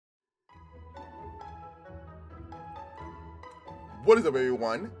What is up,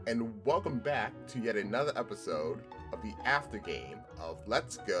 everyone, and welcome back to yet another episode of the after game of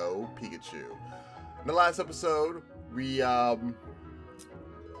Let's Go Pikachu. In the last episode, we fought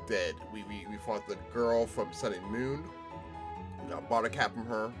the girl from Sun and Moon. We bought a cap from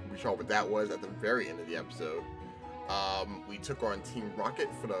her. We saw what that was at the very end of the episode. We took on Team Rocket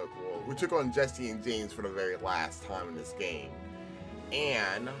we took on Jesse and James for the very last time in this game.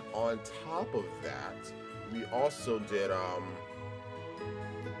 And on top of that, we also did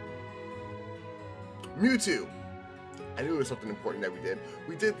Mewtwo. I knew it was something important that we did.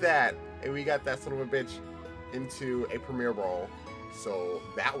 We did that, and we got that son of a bitch into a Premier Ball. So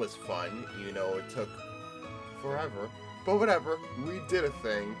that was fun. You know, it took forever, but whatever. We did a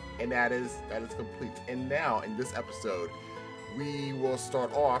thing, and that is complete. And now in this episode, we will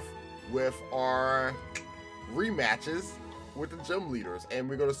start off with our rematches with the gym leaders, and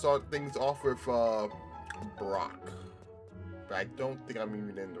we're gonna start things off with Brock. But I don't think I'm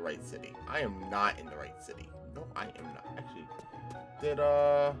even in the right city. I am not in the right city. No, I am not. Actually,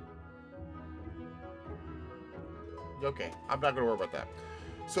 okay, I'm not gonna worry about that.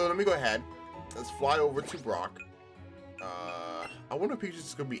 So let me go ahead. Let's fly over to Brock. I wonder if Pikachu's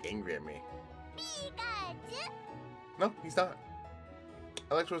just gonna be angry at me. Pikachu? No, he's not.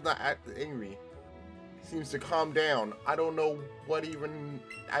 Electro's not angry. Seems to calm down. I don't know what even.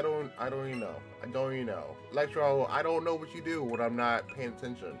 I don't even know. I don't even know. Electro, I don't know what you do when I'm not paying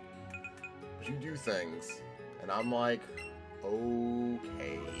attention. But you do things, and I'm like,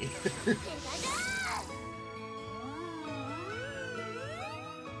 okay.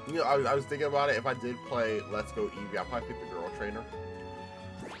 You know, I was thinking about it. If I did play Let's Go Eevee, I'd probably pick the girl trainer.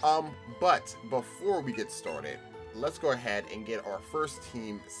 But before we get started, let's go ahead and get our first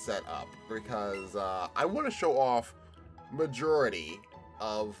team set up, because I want to show off majority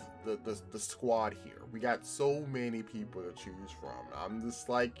of the squad here. We got so many people to choose from. I'm just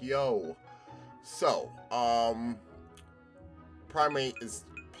like, yo. So, Primate is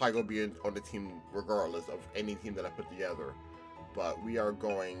probably going to be on the team regardless of any team that I put together. But we are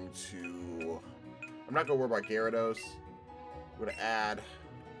going to... I'm not going to worry about Gyarados. We're going to add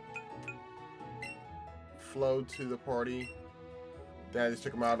Flo to the party. Then I just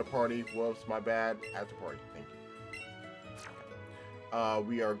took him out of the party. Whoops, my bad. Add to party. Thank you.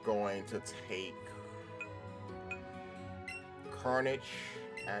 We are going to take Carnage.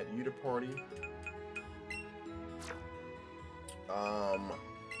 Add you to party.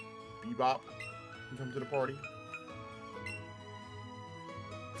 Bebop can come to the party.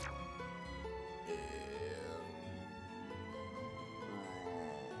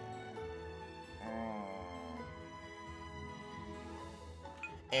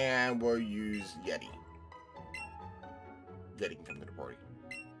 And we'll use Yeti. Yeti can come to the party.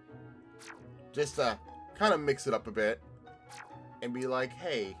 Just to kind of mix it up a bit. And be like,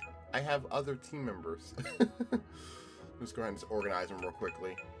 hey, I have other team members. Let's go ahead and just organize them real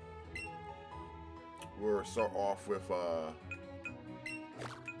quickly. We'll start off with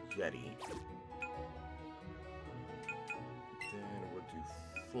Yeti. Then we'll do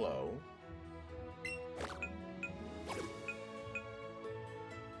Flo.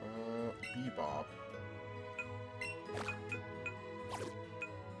 Bebop,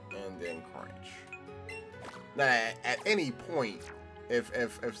 and then Carnage. Now, at any point, if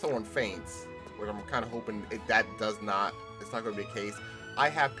someone faints, which I'm kind of hoping that it's not going to be the case, I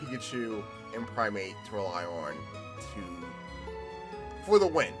have Pikachu and Primate to rely on for the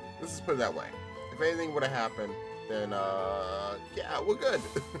win. Let's just put it that way. If anything were to happen, then yeah, we're good.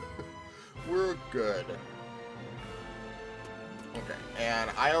 We're good. Okay,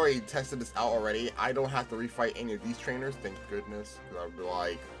 and I already tested this out already. I don't have to refight any of these trainers, thank goodness, because I'd be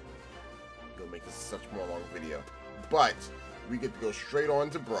like, you'll make this such more long video. But we get to go straight on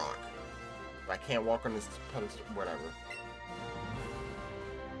to Brock. I can't walk on this pedestal, whatever.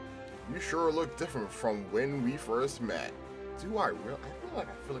 You sure look different from when we first met. Do I really?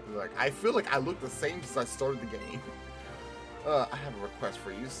 I feel like I look the same since I started the game. I have a request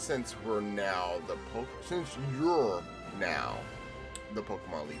for you. Since you're now the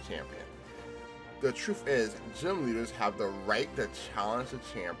Pokemon League champion. The truth is, gym leaders have the right to challenge the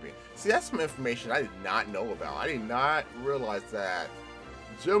champion. See, that's some information I did not know about. I did not realize that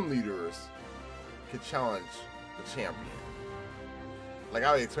gym leaders could challenge the champion. Like,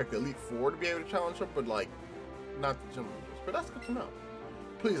 I would expect the Elite Four to be able to challenge him, but like, not the gym leaders. But that's good to know.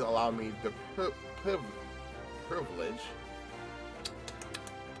 Please allow me the privilege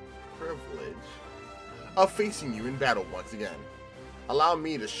of facing you in battle once again. Allow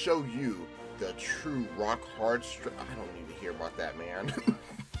me to show you the true rock hard strength. I don't need to hear about that, man.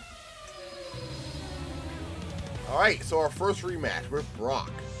 Alright, so our first rematch with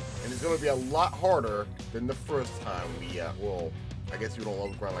Brock. And it's going to be a lot harder than the first time we, well, I guess you don't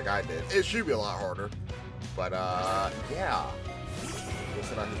love the ground like I did. It should be a lot harder. But, yeah. We'll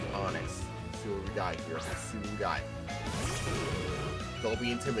set out his Onyx. See what we got here. Let's see what we got. Don't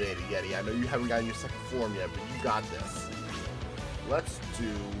be intimidated, Yeti. I know you haven't gotten your second form yet, but you got this. Let's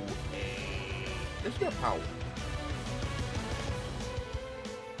do a... Let's do a power.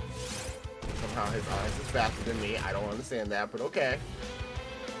 Somehow his Onyx is faster than me. I don't understand that, but okay.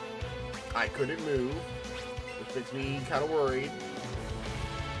 I couldn't move, which makes me kind of worried.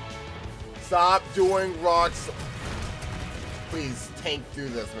 Stop doing rocks. Please, tank through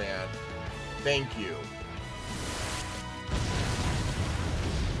this, man. Thank you.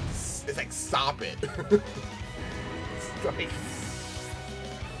 It's like, stop it. It's like...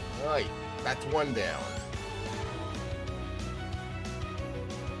 Alright, that's one down.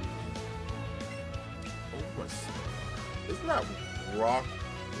 Oh, isn't that rock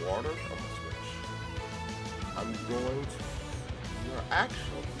water? I'm going to...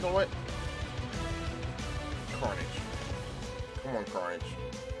 Actually, you know what? Carnage. Come on, Carnage.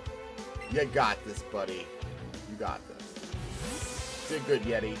 You got this, buddy. You got this. Did good,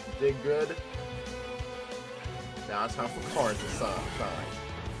 Yeti. You did good. Now it's time for Carnage to shine.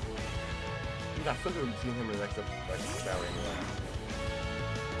 I feel like we've seen him in the next battle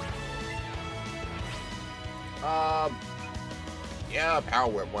anyway. Yeah, Power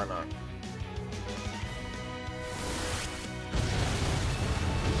Whip, why not?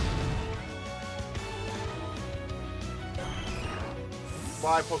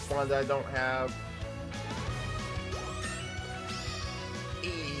 Five Pokemon that I don't have.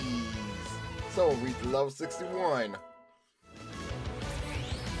 Ease. So we reached level 61.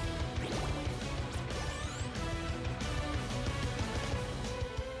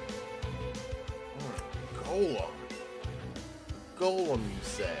 Golem. Golem, you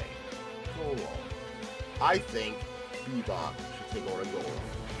say? Golem. I think Bebop should take over Golem.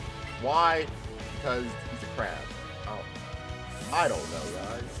 Why? Because he's a crab. Oh. I don't know,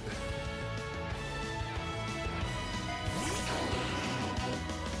 guys.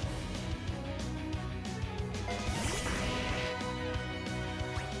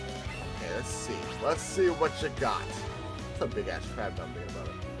 Okay, let's see. Let's see what you got. It's a big ass crab, I'm thinking about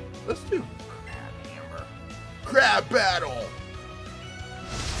it. Let's do Crab Hammer. Crab Battle!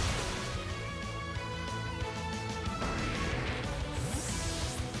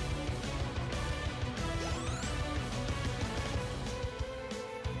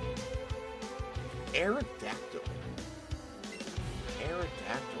 Aerodactyl.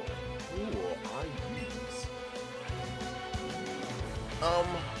 Aerodactyl. Who will I use?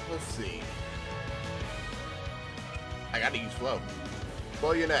 Let's see. I gotta use Flow.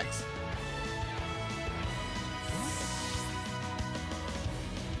 Flow, you next.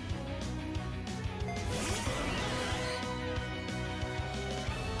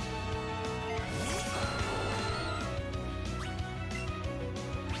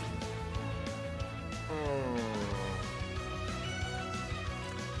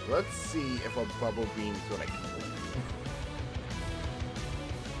 Let's see if a Bubble Beam is what I can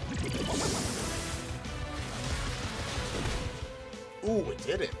do. Ooh, it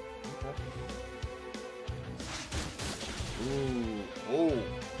did it. Okay. Ooh,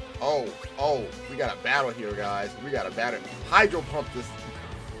 oh, we got a battle here, guys. We got a battle. Hydro Pump this.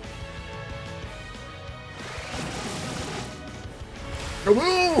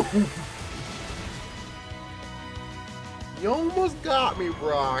 Kaboom! You almost got me,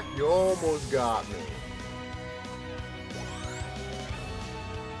 Brock. You almost got me.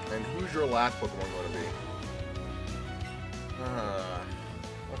 And who's your last Pokemon going to be?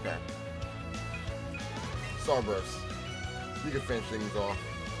 Okay. Starburst. You can finish things off.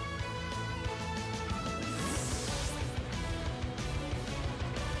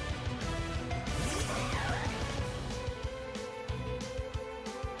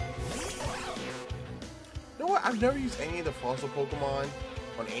 You know what? I've never used any of the fossil Pokemon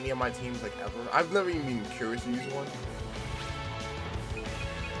on any of my teams, like, ever. I've never even been curious to use one.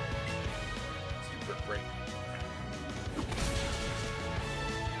 Super great.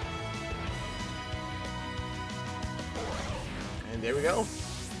 And there we go.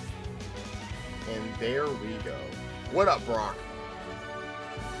 And there we go. What up, Brock?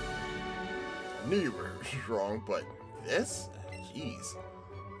 I knew you were strong, but this? Jeez.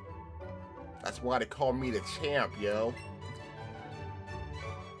 That's why they call me the champ, yo.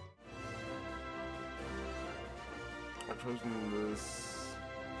 I've chosen this.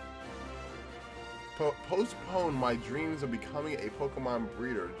 Postpone my dreams of becoming a Pokemon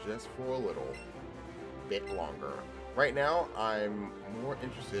breeder just for a little. bit longer. Right now, I'm more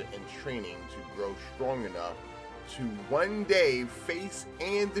interested in training to grow strong enough to one day face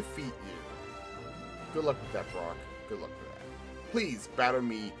and defeat you. Good luck with that, Brock. Good luck with that. Please battle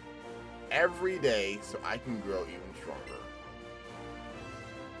me every day so I can grow even stronger.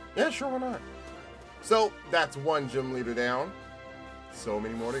 Yeah, sure, why not? So, that's one gym leader down. So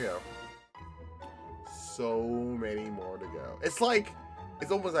many more to go. So many more to go. It's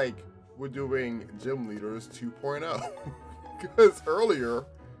almost like we're doing gym leaders 2.0. Because earlier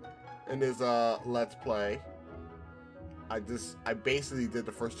in this Let's Play, I basically did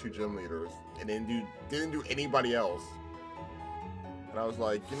the first 2 gym leaders and didn't do anybody else. And I was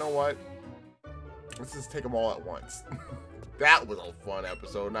like, you know what? Let's just take them all at once. That was a fun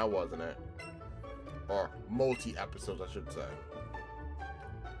episode, now wasn't it? Or multi-episodes, I should say.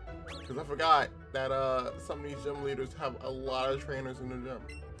 Because I forgot that some of these gym leaders have a lot of trainers in the gym.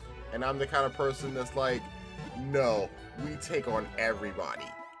 And I'm the kind of person that's like, no, we take on everybody.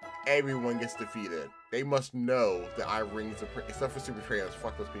 Everyone gets defeated. They must know that I ring supreme. Except for super trainers,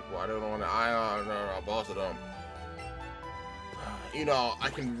 fuck those people. I don't want to. I boss of them. You know, I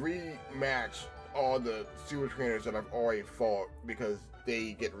can rematch all the super trainers that I've already fought because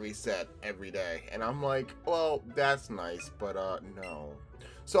they get reset every day. And I'm like, well, that's nice, but no.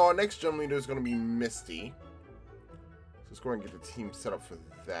 So our next gym leader is going to be Misty. So let's go and get the team set up for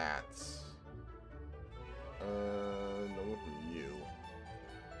that. No, you.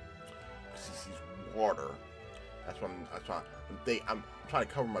 CC's water. That's what I'm trying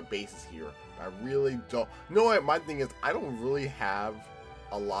to cover my bases here. I really don't. You know what? My thing is, I don't really have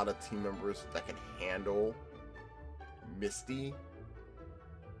a lot of team members that can handle Misty.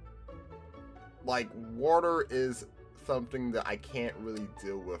 Like, water is something that I can't really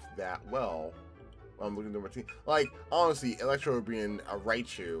deal with that well. I'm looking at my team. Like, honestly, Electro being a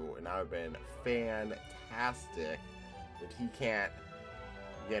Raichu, and I would have been fantastic. But he can't,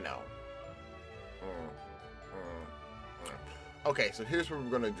 you know. Okay, so here's what we're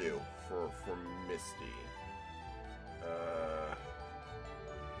gonna do for Misty.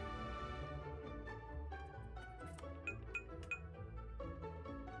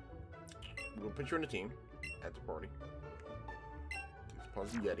 We'll put you in the team at the party. Let's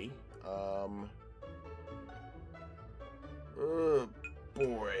pause the Yeti. Oh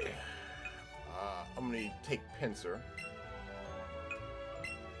boy. I'm gonna take Pinsir.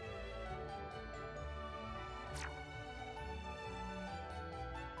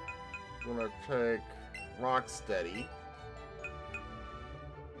 I'm gonna take Rocksteady.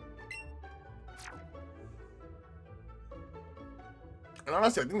 And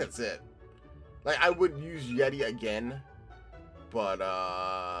honestly, I think that's it. Like, I would use Yeti again, but,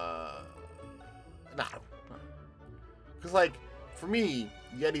 nah. Because, like, for me,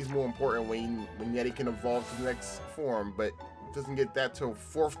 Yeti's more important when Yeti can evolve to the next form, but it doesn't get that till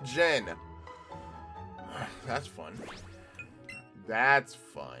 4th gen. That's fun. That's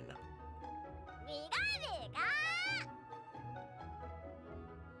fun.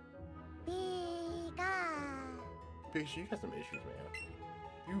 Pikachu, you got some issues, man.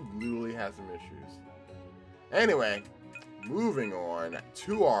 You literally have some issues. Anyway, moving on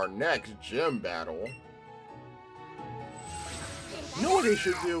to our next gym battle. You know what they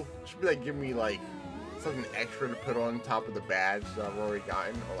should do? Should be like, give me like something extra to put on top of the badge that I've already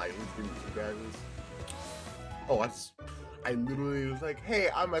gotten, or like at least give me 2 badges. Oh, I literally was like, hey,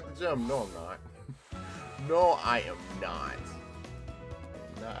 I'm at the gym. No, I'm not. No, I am not.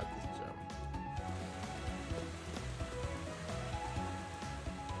 I'm not at this gym.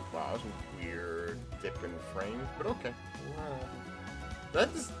 Wow, that's a weird dip in frames, but okay.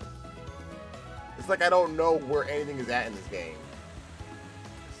 That's it's like I don't know where anything is at in this game.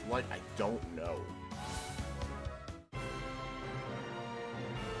 It's like I don't know.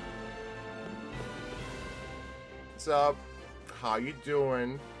 What's up? How you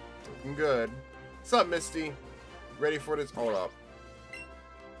doing? Looking good. What's up, Misty? Ready for this? Hold up.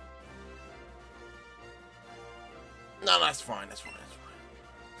 No, that's fine. That's fine. That's fine.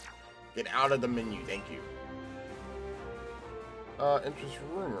 Get out of the menu. Thank you. Interest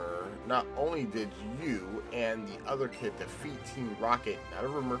rumor. Not only did you and the other kid defeat Team Rocket, not a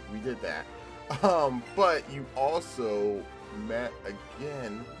rumor, we did that. But you also met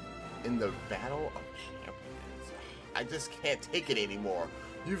again in the Battle of Champions. I just can't take it anymore.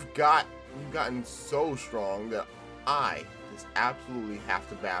 You've gotten so strong that I just absolutely have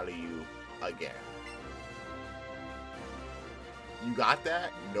to battle you again. You got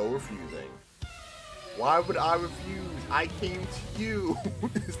that? No refusing. Why would I refuse? I came to you.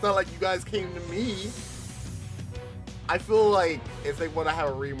 It's not like you guys came to me. I feel like if they want to have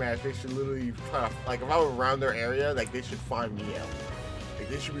a rematch, they should literally try to, like, if I was around their area, like, they should find me out. Like,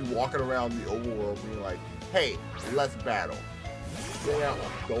 they should be walking around the overworld being like, hey, let's battle. Bring out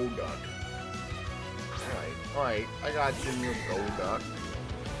Golduck. Alright, I got you, your Golduck.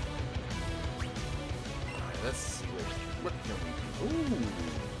 Alright, let's see what can we do. Ooh,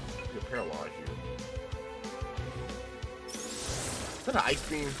 we can paralyze you. Is that an ice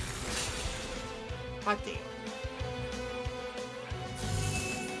beam? Hot damn.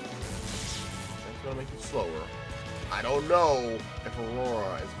 That's gonna make you slower. I don't know if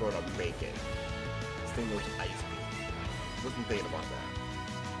Aurora is gonna make it. This thing was ice beam. Wasn't thinking about that.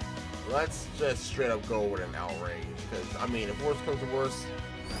 Let's just straight up go with an outrage. Because, I mean, if worse comes to worse,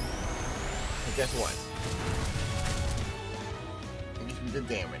 guess what? At least we did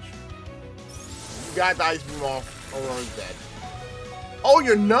damage. You got the ice beam off, Aurora's dead. Oh,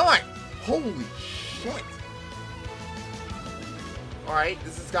 you're not! Holy shit! Alright,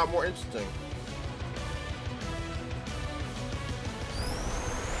 this has got more interesting.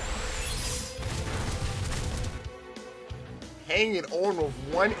 Hanging on with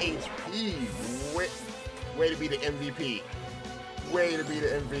 1 HP. Way to be the MVP. Way to be the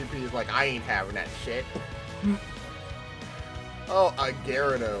MVP. It's like, I ain't having that shit. Oh, a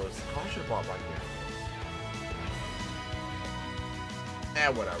Gyarados. I should have bought my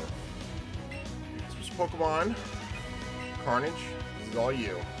Gyarados. Whatever. Switch Pokemon. Carnage. This is all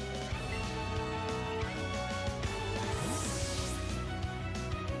you.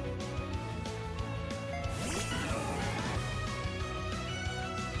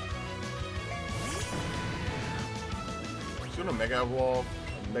 Doing a Mega Evolve.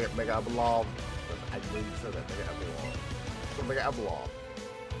 Mega Evolve. I believe you said that. Mega Evolve. So Mega Evolve.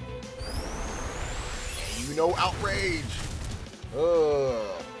 And you know Outrage.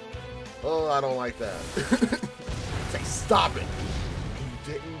 Oh, I don't like that. Say, stop it.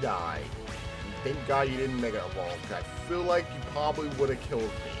 You didn't die. And thank God you didn't Mega Evolve. I feel like you probably would have killed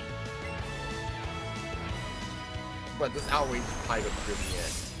me. But this Outrage is probably gonna do me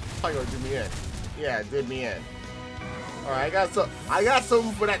in. Probably gonna do me in. Yeah, it did me in. Alright, I got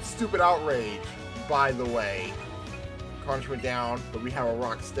something for that stupid Outrage, by the way. Carnage went down, but we have a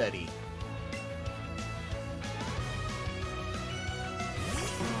Rock Steady.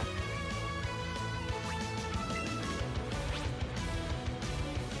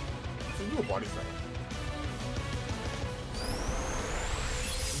 Let's do a body slam.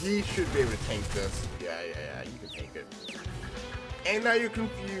 He should be able to tank this. Yeah, you can tank it. And now you're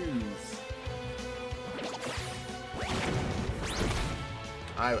confused.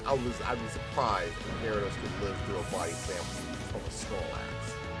 I was surprised that Gyarados could live through a body slam from a Snorlax.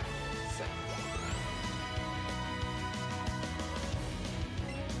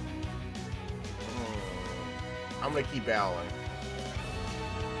 I'm gonna keep battling.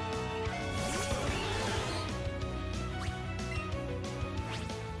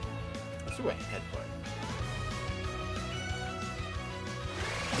 Let's do a headbutt.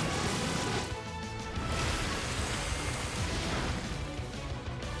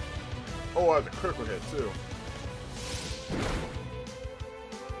 Oh, I have a critical hit too.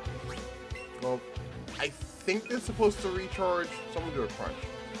 Well, I think they're supposed to recharge. Someone do a crunch.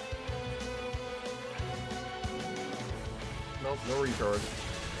 Nope, no recharge.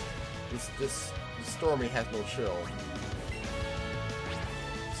 This Stormy has no chill.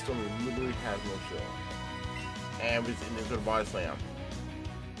 Stormy literally has no chill. And we're just into the body slam.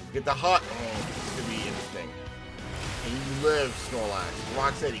 Get the hot. Oh, this could be interesting. Can you live, Snorlax?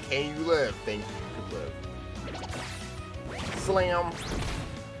 Rock City, can you live? Thank you, you could live. Slam.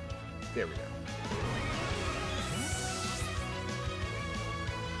 There we go.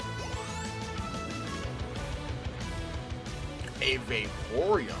 A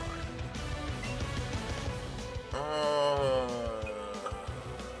Vaporeon. I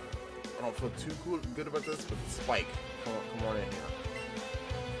don't feel too good about this, but Spike. Come on in here.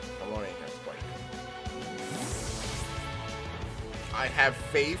 Come on in here, Spike. I have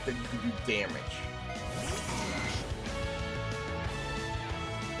faith that you can do damage.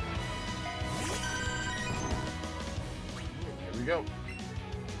 Here we go.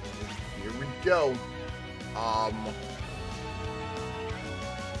 Here we go. I'm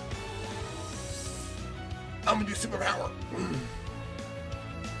gonna do superpower.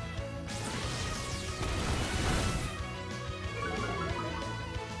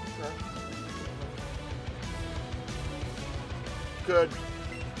 Good.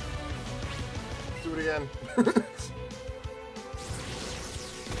 Do it again.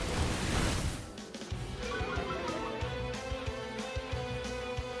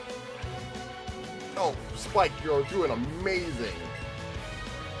 Oh, Spike, you're doing amazing.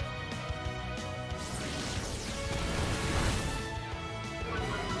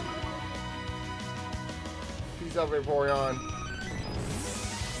 Peace out, Vaporeon.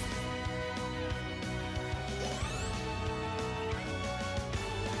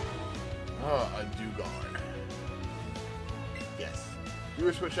 A Dewgong. Yes. You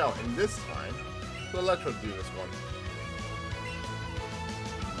will switch out, and this time, let Electro do this one.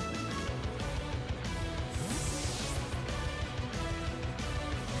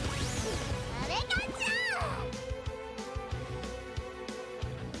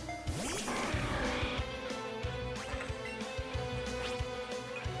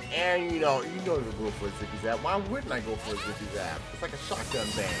 And you know to go for a Zippy Zap. Why wouldn't I go for a Zippy Zap? It's like a shotgun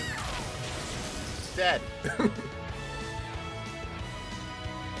bang. It's dead.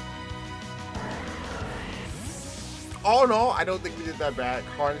 Oh no, I don't think we did that bad.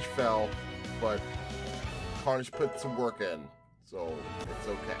 Carnage fell, but Carnage put some work in, so it's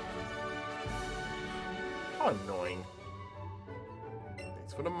okay. How annoying.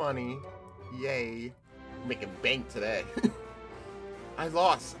 Thanks for the money. Yay. Making bank today. I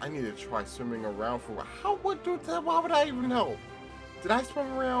lost. I need to try swimming around for a while. How would do that? Why would I even know? Did I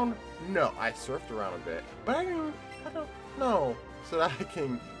swim around? No, I surfed around a bit, but I don't know. So that I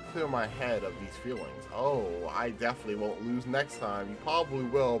can clear my head of these feelings. Oh, I definitely won't lose next time. You probably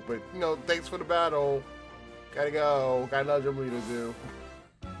will, but you know, thanks for the battle. Gotta go. Got another gym leader to do.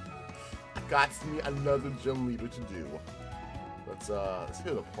 I got me another gym leader to do. Let's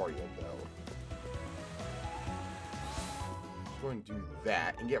hear the party up though. I'm going to do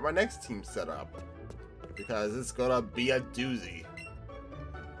that and get my next team set up because it's gonna be a doozy.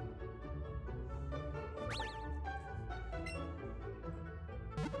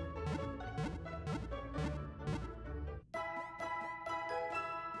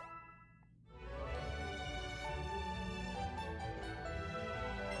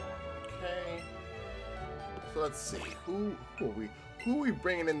 Okay, so let's see who are we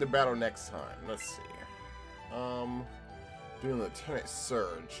bringing into battle next time. Let's see. Doing Lieutenant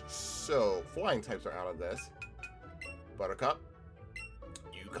Surge. So, flying types are out of this. Buttercup,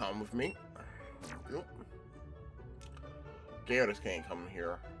 you come with me. Yep. Gyarados can't come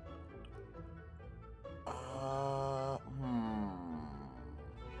here. I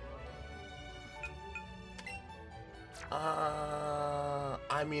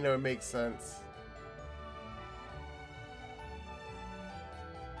mean, it would make sense.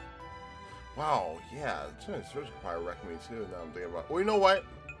 Wow, yeah, Lieutenant Surge could probably wreck me too, now I'm thinking about it. Well, you know what?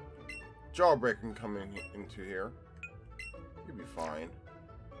 Jawbreaker can come into here. He'll be fine.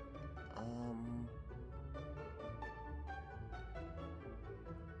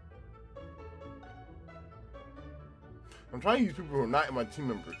 I'm trying to use people who are not in my team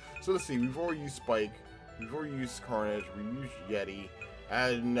members. So let's see, we've already used Spike, we've already used Carnage, we used Yeti.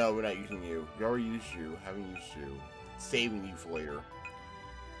 No, we're not using you. We already used you, haven't used you. Saving you for later.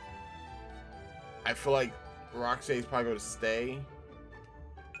 I feel like Roxanne's probably going to stay.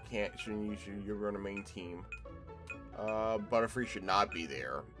 Shouldn't use you. You're on the main team. Butterfree should not be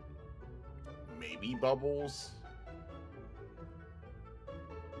there. Maybe Bubbles.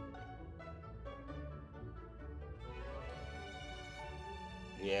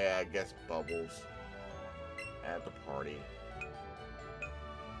 Yeah, I guess Bubbles at the party.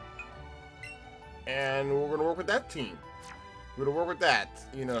 And we're gonna work with that team. We're gonna work with that.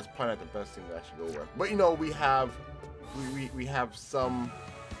 You know, it's probably not the best team that I should go with. But you know, we have some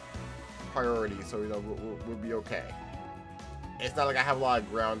priority, so you know we'll be okay. It's not like I have a lot of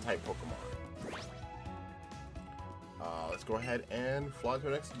ground type Pokemon. Let's go ahead and fly to the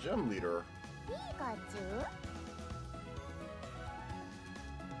next gym leader. Pikachu.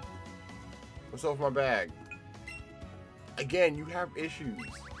 What's up with my bag? Again, you have issues.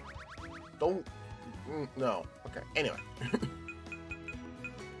 Don't. No. Okay. Anyway.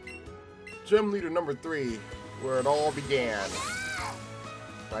 Gym leader number 3, where it all began.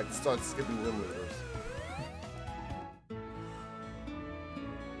 I'd start skipping gym leaders.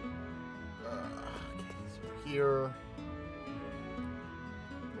 Okay, so here.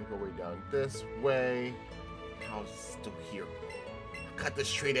 Make our way down this way. How's it still here? I cut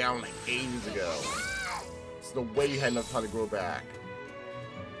this tree down like ages ago. There's no way you had enough time to grow back.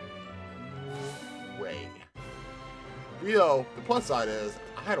 No way. You know, the plus side is,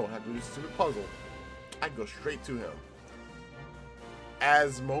 I don't have to do this stupid puzzle. I can go straight to him.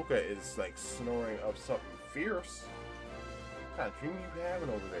 As Mocha is like snoring up something fierce. What kind of dream are you having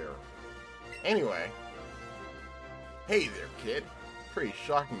over there? Anyway. Hey there, kid. Pretty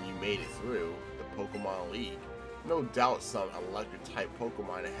shocking you made it through the Pokemon League. No doubt some electric type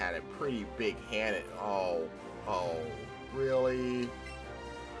Pokemon that had a pretty big hand. Oh, really?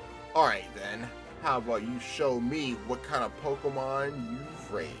 Alright then, how about you show me what kind of Pokemon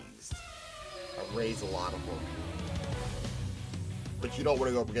you've raised? I've raised a lot of them. But you don't want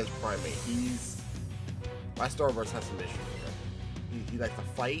to go up against Primate. My Starburst has some issues here. He likes to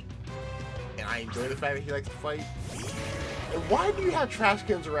fight, and I enjoy the fact that he likes to fight. And why do you have trash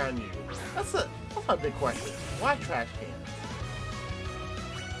cans around you? That's my big question. Why trash cans?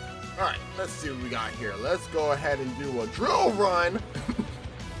 Alright, let's see what we got here. Let's go ahead and do a drill run.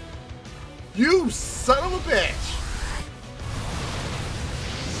 You son of a bitch!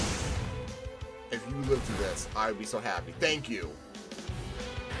 If you live through this, I'd be so happy. Thank you.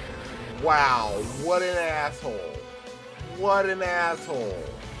 Wow, what an asshole. What an asshole.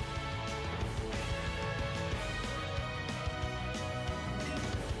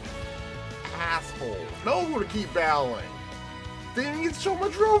 Asshole. No one to keep battling. They didn't get to show my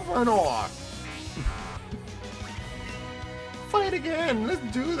drill run off. Fight again. Let's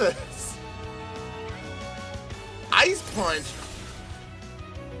do this. Ice Punch.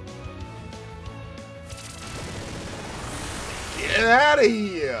 Get out of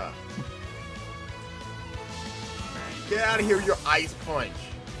here. Get out of here with your Ice Punch.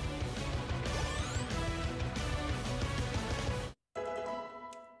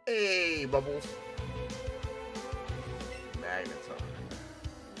 Hey, Bubbles. Magneton.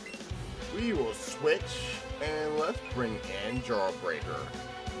 We will switch and let's bring in Jawbreaker.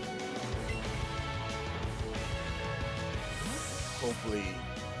 Hopefully,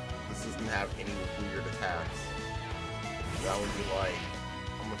 this doesn't have any weird attacks. That would be like,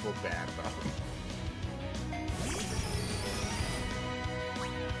 I'm gonna feel bad about him.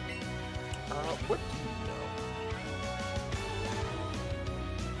 What do you know?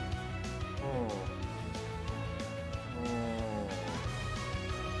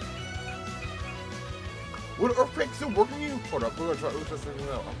 What Earthquake still working you? Hold up, we're gonna try something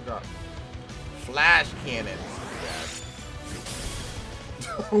else. I forgot. Flash cannons.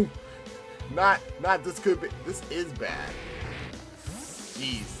 Not this could be. This is bad.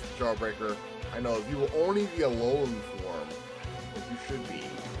 Jeez, Jawbreaker. I know if you will only be a Alolan form, like you should be,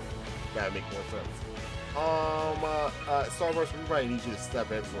 that'd make more sense. Starburst, we might need you to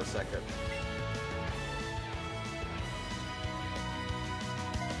step in for a second.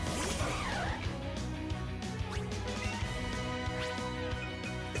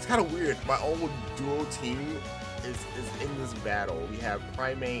 It's kind of weird. My own duo team is in this battle. We have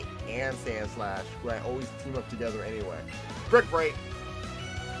Primate and Sandslash, who I always team up together anyway. Brick Break.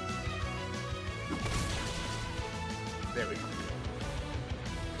 There we go.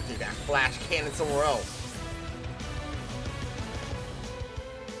 Take that Flash Cannon somewhere else.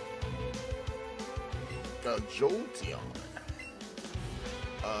 Jolteon.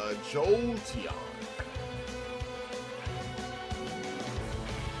 Jolteon.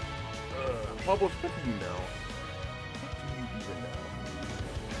 Bubbles, what do you know? What do you even know?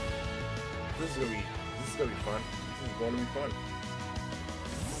 This is gonna be fun. This is going to be fun.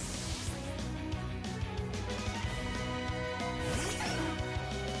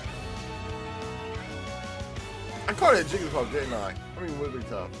 I called it a Jigglypuff, didn't I? I mean,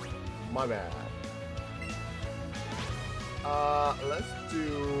 Wigglytuff. My bad. Let's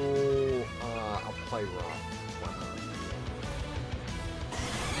do a play rough. Why not?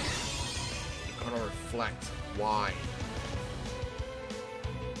 Gonna reflect. Why?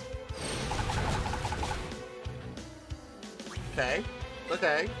 Okay.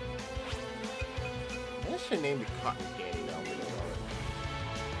 Okay. I should name it Cotton Candy now.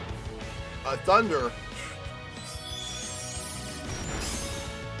 Thunder.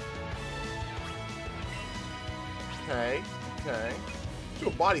 Okay. Okay. Do a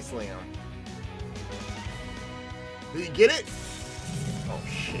body slam. Did you get it? Oh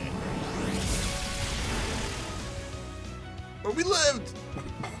shit. But we lived!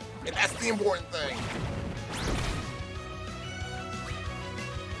 And that's the important thing.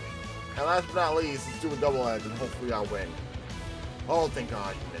 And last but not least, let's do a double edge and hopefully I'll win. Oh, thank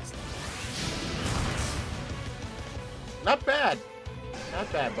God you missed. Not bad.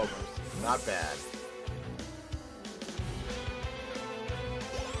 Not bad, Bubbles. Not bad.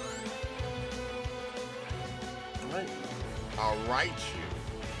 Alright. I'll write you.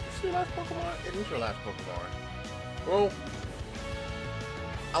 Is this your last Pokemon? It is your last Pokemon. Well,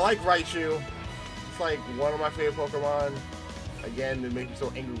 I like Raichu. It's like one of my favorite Pokemon. Again, it makes me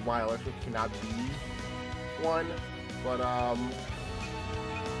so angry why Electric cannot be one. But I'm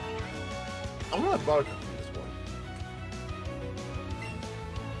gonna Buttercup for this one.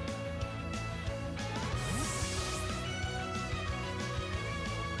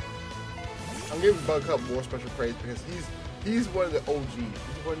 I'm giving Buttercup more special praise because he's one of the OGs.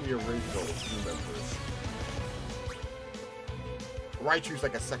 He's one of the original team members. Raichu's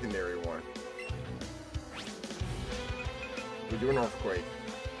like a secondary one. We're doing Earthquake.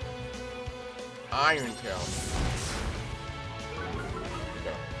 Iron Tail.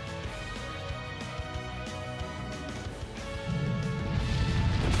 Okay.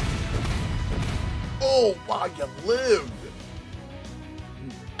 Oh, wow, you lived! You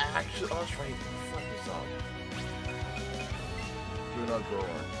actually... Oh, that's right. Fuck this up. Do another draw.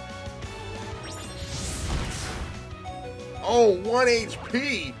 Oh, 1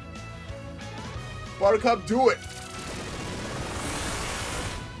 HP! Buttercup, do it!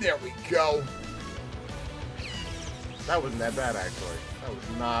 There we go. That wasn't that bad, actually. That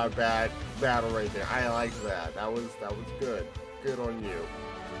was not a bad battle right there. I liked that. That was good. Good on you.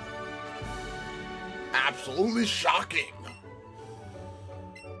 Absolutely shocking.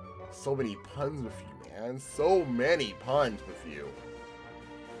 So many puns with you, man. So many puns with you.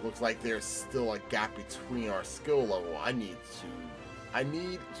 Looks like there's still a gap between our skill level. I need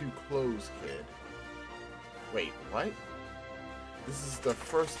to close, kid. Wait, what? This is the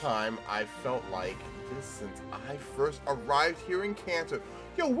first time I felt like this since I first arrived here in Kanto.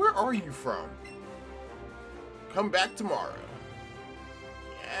 Yo, where are you from? Come back tomorrow.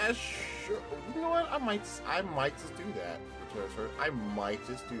 Yeah, sure. You know what? I might just do that. I might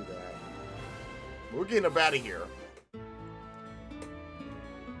just do that. We're getting up out of here.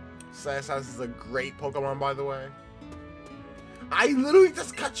 Sass is a great Pokemon, by the way. I literally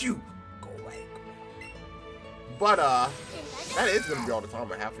just cut you. Go away. But that is gonna be all the time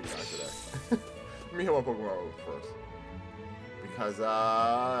I have for you guys today. Let me hit my Pokemon first. Because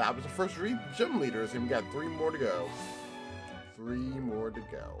I was the first gym leaders and we got 3 more to go. 3 more to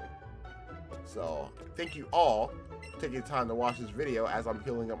go. So thank you all for taking the time to watch this video as I'm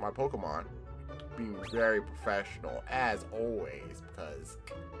healing up my Pokemon. Being very professional as always because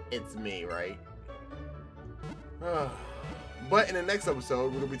it's me, right? But in the next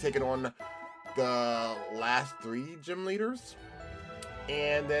episode, we're gonna be taking on the last 3 gym leaders,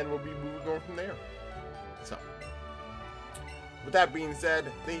 and then we'll be moving on from there. So, with that being said,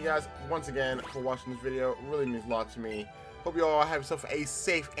 thank you guys once again for watching this video. It really means a lot to me. Hope you all have yourself a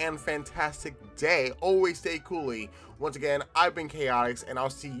safe and fantastic day. Always stay cooly. Once again, I've been Chaotix, and I'll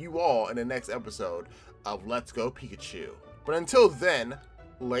see you all in the next episode of Let's Go Pikachu. But until then,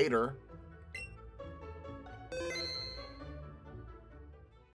 later.